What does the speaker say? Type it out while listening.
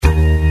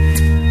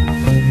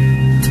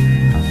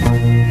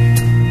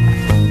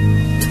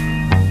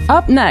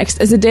Up next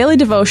is a daily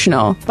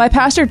devotional by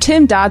Pastor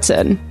Tim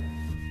Dodson,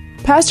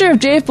 pastor of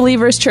JF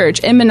Believers Church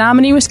in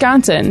Menominee,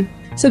 Wisconsin.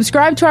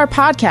 Subscribe to our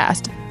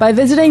podcast by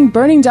visiting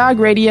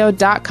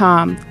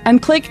burningdogradio.com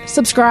and click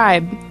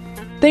subscribe.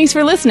 Thanks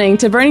for listening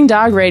to Burning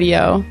Dog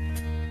Radio.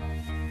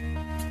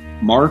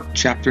 Mark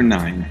chapter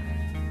 9.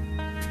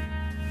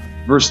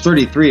 Verse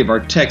 33 of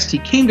our text, he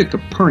came to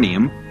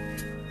Capernaum,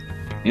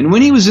 and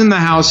when he was in the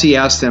house, he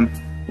asked them,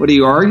 "What are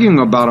you arguing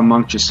about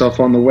amongst yourself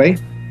on the way?"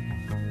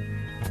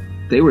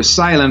 They were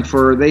silent,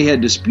 for they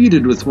had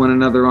disputed with one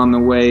another on the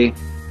way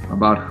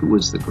about who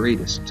was the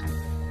greatest.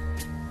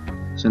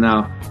 So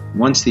now,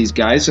 once these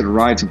guys had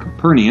arrived in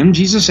Capernaum,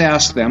 Jesus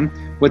asked them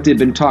what they'd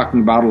been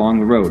talking about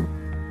along the road.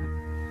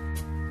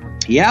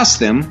 He asked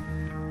them,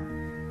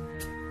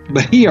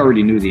 but he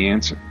already knew the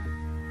answer.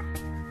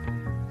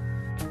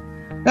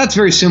 That's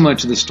very similar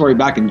to the story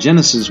back in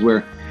Genesis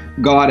where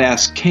God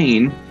asked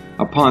Cain,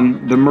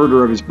 upon the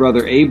murder of his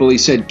brother Abel, he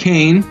said,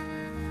 "Cain,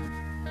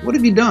 what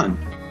have you done?"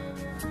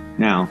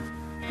 Now,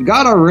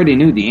 God already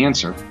knew the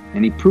answer,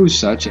 and he proves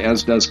such,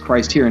 as does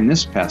Christ here in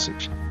this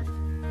passage.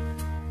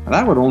 Now,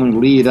 that would only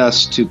lead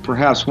us to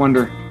perhaps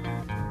wonder,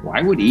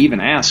 why would he even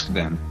ask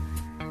then?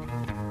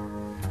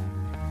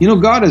 You know,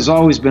 God has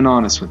always been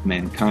honest with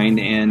mankind,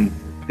 and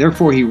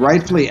therefore he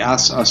rightfully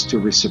asks us to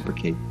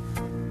reciprocate.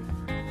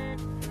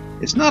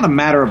 It's not a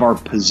matter of our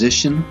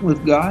position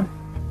with God,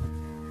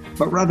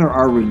 but rather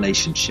our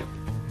relationship.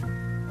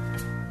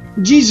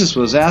 Jesus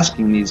was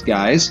asking these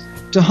guys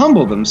to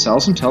humble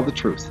themselves and tell the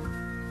truth.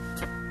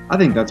 I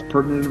think that's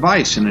pertinent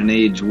advice in an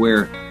age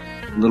where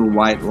little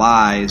white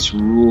lies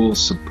rule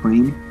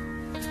supreme.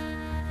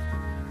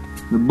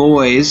 The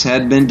boys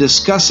had been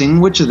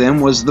discussing which of them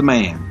was the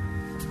man.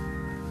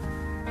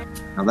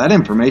 Now that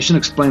information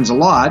explains a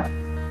lot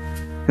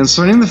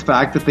concerning the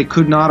fact that they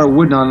could not or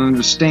would not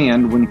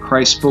understand when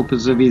Christ spoke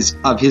of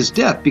his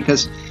death.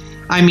 Because,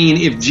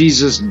 if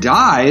Jesus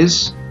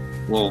dies,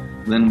 well,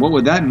 then what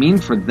would that mean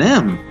for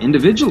them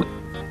individually?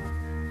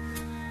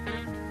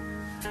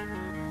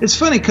 It's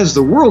funny because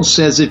the world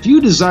says if you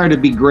desire to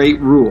be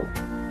great, rule.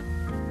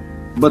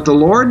 But the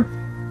Lord,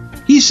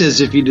 he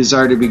says if you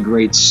desire to be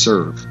great,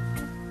 serve.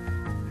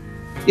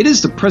 It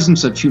is the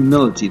presence of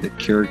humility that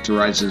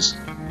characterizes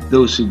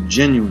those who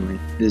genuinely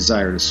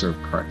desire to serve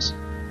Christ.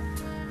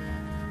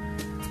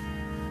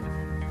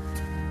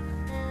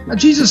 Now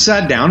Jesus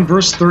sat down,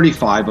 verse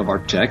 35 of our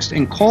text,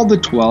 and called the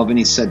 12, and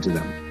he said to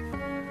them,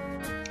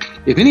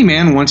 "If any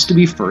man wants to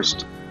be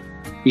first,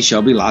 he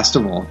shall be last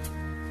of all,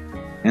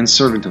 and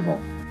servant of all."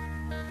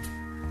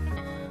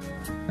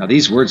 Now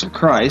these words of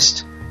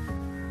Christ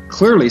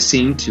clearly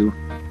seem to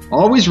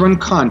always run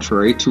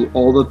contrary to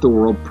all that the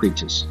world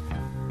preaches.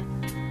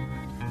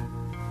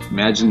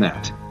 Imagine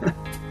that.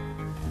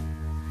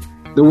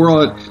 The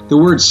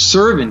word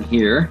servant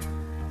here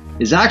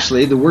is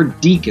actually the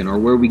word deacon, or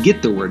where we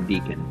get the word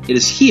deacon. It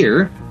is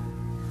here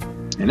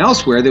and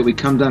elsewhere that we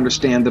come to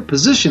understand the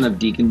position of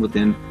deacon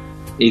within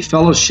a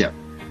fellowship.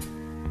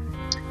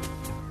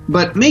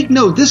 But make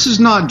note, this is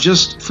not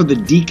just for the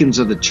deacons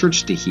of the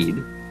church to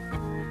heed.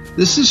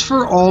 This is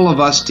for all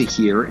of us to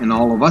hear and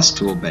all of us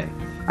to obey.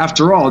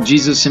 After all,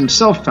 Jesus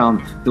himself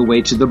found the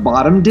way to the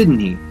bottom, didn't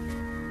he?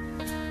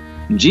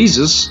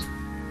 Jesus,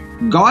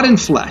 God in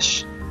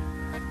flesh,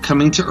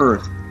 coming to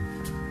earth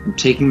and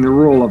taking the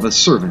role of a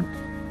servant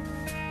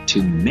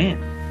to men.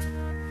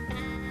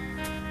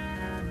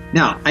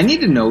 Now, I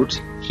need to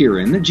note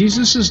herein that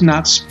Jesus is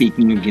not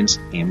speaking against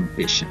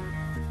ambition.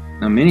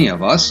 Now, many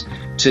of us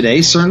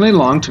today certainly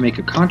long to make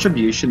a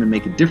contribution and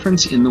make a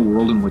difference in the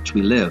world in which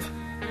we live.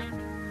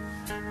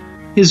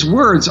 His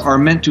words are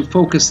meant to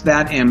focus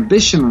that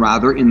ambition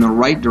rather in the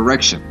right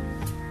direction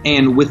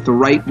and with the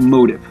right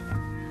motive.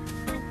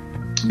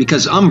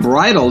 Because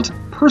unbridled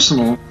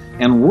personal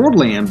and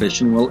worldly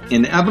ambition will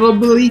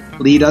inevitably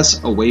lead us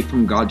away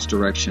from God's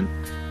direction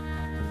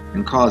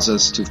and cause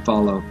us to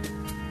follow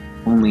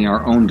only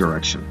our own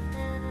direction.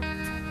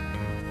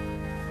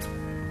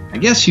 I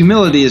guess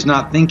humility is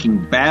not thinking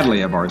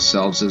badly of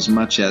ourselves as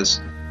much as,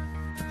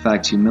 in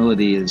fact,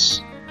 humility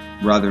is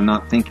rather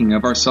not thinking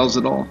of ourselves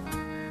at all.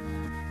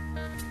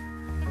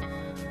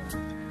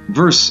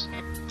 Verse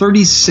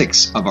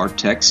 36 of our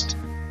text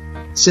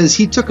says,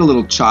 "He took a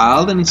little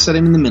child and he set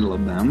him in the middle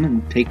of them,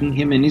 and taking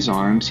him in his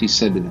arms, he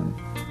said to them,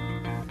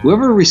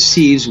 'Whoever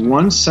receives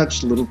one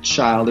such little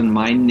child in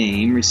my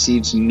name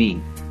receives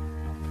me.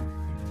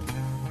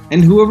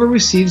 And whoever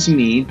receives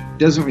me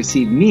doesn't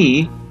receive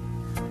me,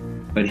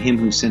 but him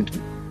who sent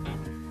me.'"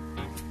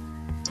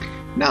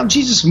 Now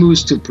Jesus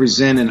moves to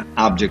present an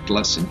object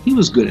lesson. He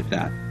was good at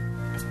that.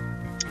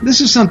 This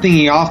is something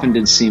he often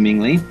did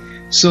seemingly,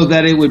 so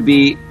that it would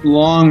be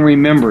long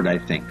remembered, I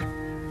think.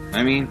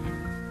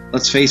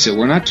 Let's face it,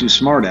 we're not too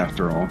smart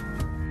after all.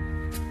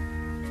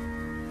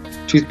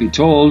 Truth be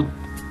told,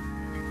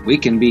 we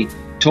can be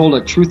told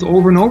a truth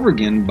over and over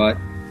again, but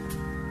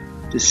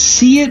to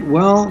see it,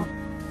 well,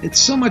 it's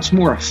so much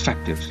more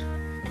effective.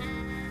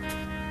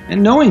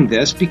 And knowing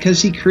this,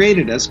 because he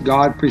created us,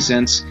 God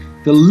presents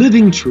the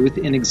living truth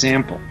in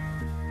example.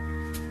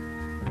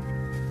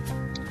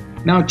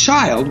 Now, a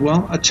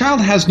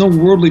child has no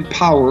worldly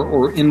power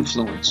or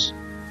influence.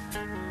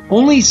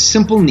 Only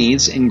simple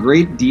needs and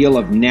great deal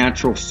of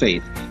natural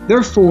faith.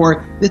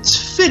 Therefore,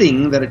 it's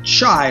fitting that a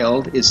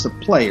child is the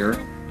player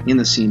in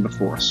the scene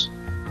before us.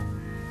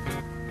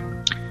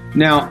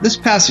 Now, this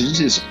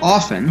passage is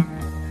often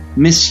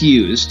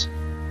misused,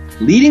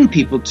 leading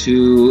people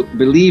to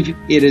believe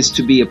it is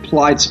to be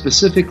applied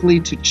specifically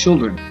to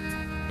children.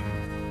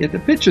 Yet the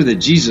picture that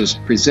Jesus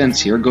presents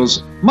here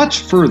goes much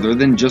further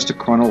than just a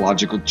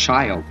chronological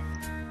child.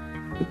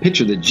 The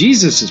picture that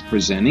Jesus is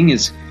presenting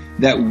is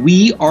that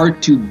we are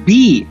to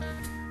be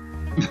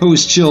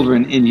those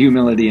children in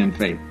humility and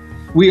faith.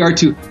 We are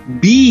to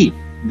be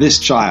this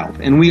child,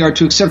 and we are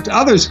to accept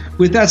others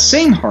with that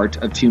same heart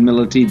of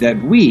humility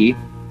that we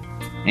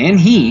and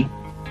He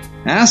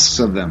asks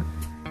of them.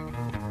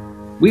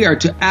 We are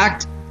to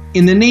act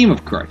in the name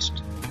of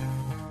Christ,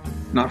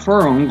 not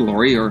for our own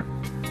glory or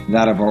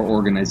that of our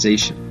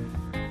organization.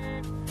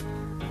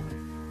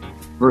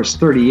 Verse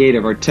 38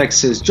 of our text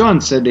says,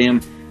 John said to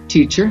him,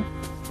 Teacher,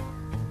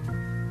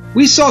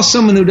 we saw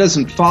someone who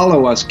doesn't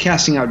follow us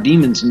casting out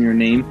demons in your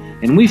name,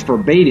 and we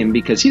forbade him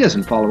because he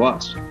doesn't follow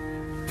us.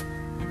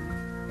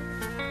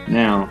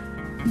 Now,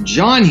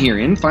 John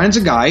herein finds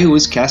a guy who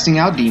is casting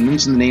out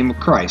demons in the name of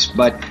Christ,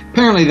 but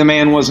apparently the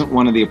man wasn't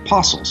one of the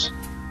apostles.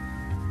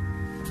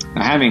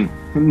 Now, having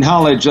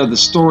knowledge of the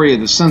story of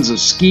the sons of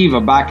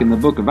Sceva back in the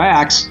book of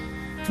Acts,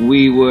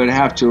 we would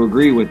have to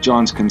agree with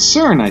John's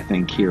concern, I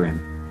think, herein.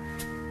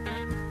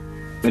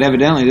 But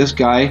evidently this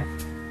guy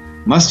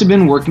must have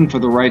been working for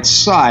the right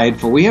side,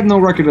 for we have no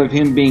record of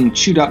him being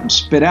chewed up and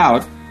spit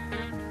out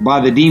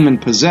by the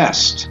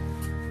demon-possessed.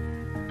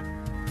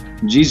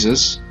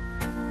 Jesus,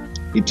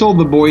 he told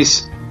the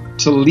boys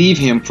to leave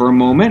him for a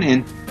moment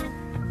and,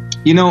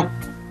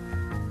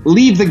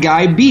 leave the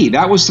guy be.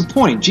 That was the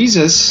point.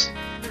 Jesus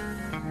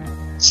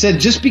said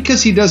just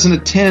because he doesn't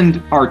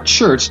attend our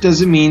church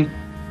doesn't mean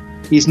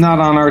he's not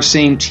on our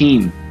same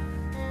team.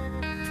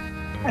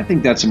 I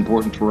think that's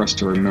important for us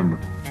to remember.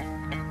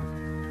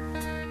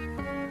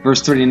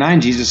 Verse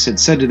 39, Jesus had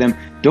said to them,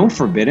 Don't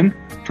forbid him,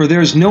 for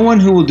there is no one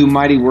who will do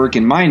mighty work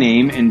in my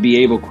name and be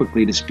able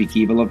quickly to speak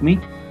evil of me.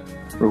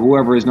 For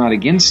whoever is not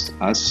against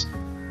us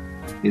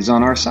is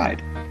on our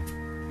side.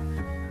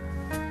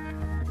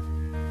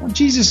 Well,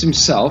 Jesus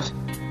himself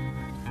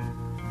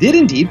did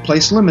indeed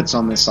place limits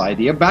on this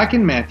idea back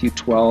in Matthew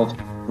 12,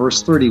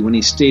 verse 30, when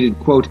he stated,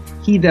 quote,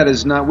 He that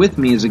is not with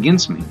me is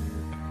against me.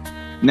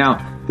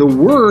 Now, the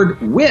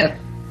word with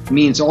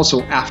means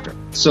also after.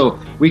 So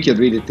we could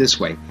read it this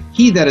way.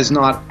 He that is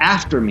not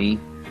after me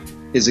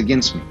is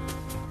against me.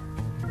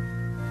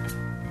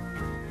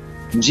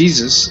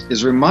 Jesus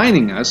is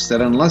reminding us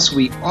that unless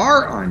we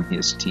are on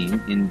his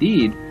team,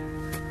 indeed,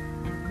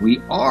 we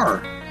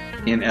are,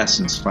 in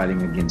essence,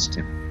 fighting against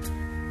him.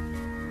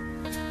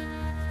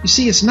 You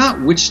see, it's not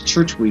which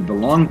church we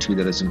belong to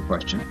that is in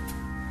question,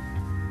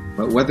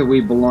 but whether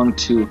we belong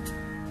to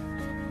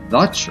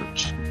the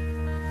church.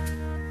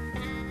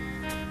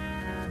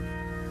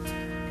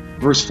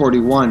 Verse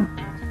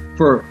 41,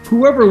 For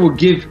whoever will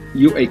give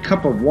you a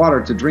cup of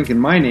water to drink in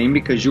my name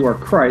because you are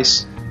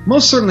Christ,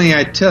 most certainly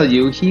I tell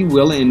you, he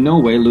will in no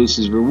way lose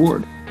his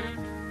reward.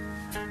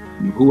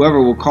 And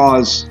whoever will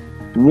cause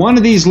one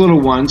of these little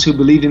ones who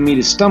believe in me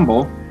to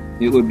stumble,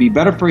 it would be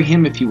better for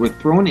him if he were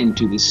thrown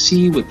into the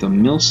sea with a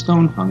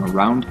millstone hung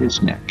around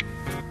his neck.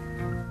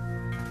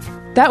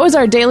 That was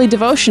our daily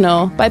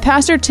devotional by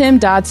Pastor Tim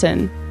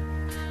Dodson.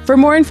 For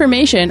more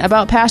information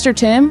about Pastor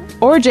Tim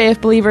or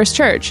JF Believers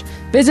Church,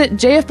 visit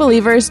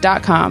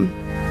jfbelievers.com.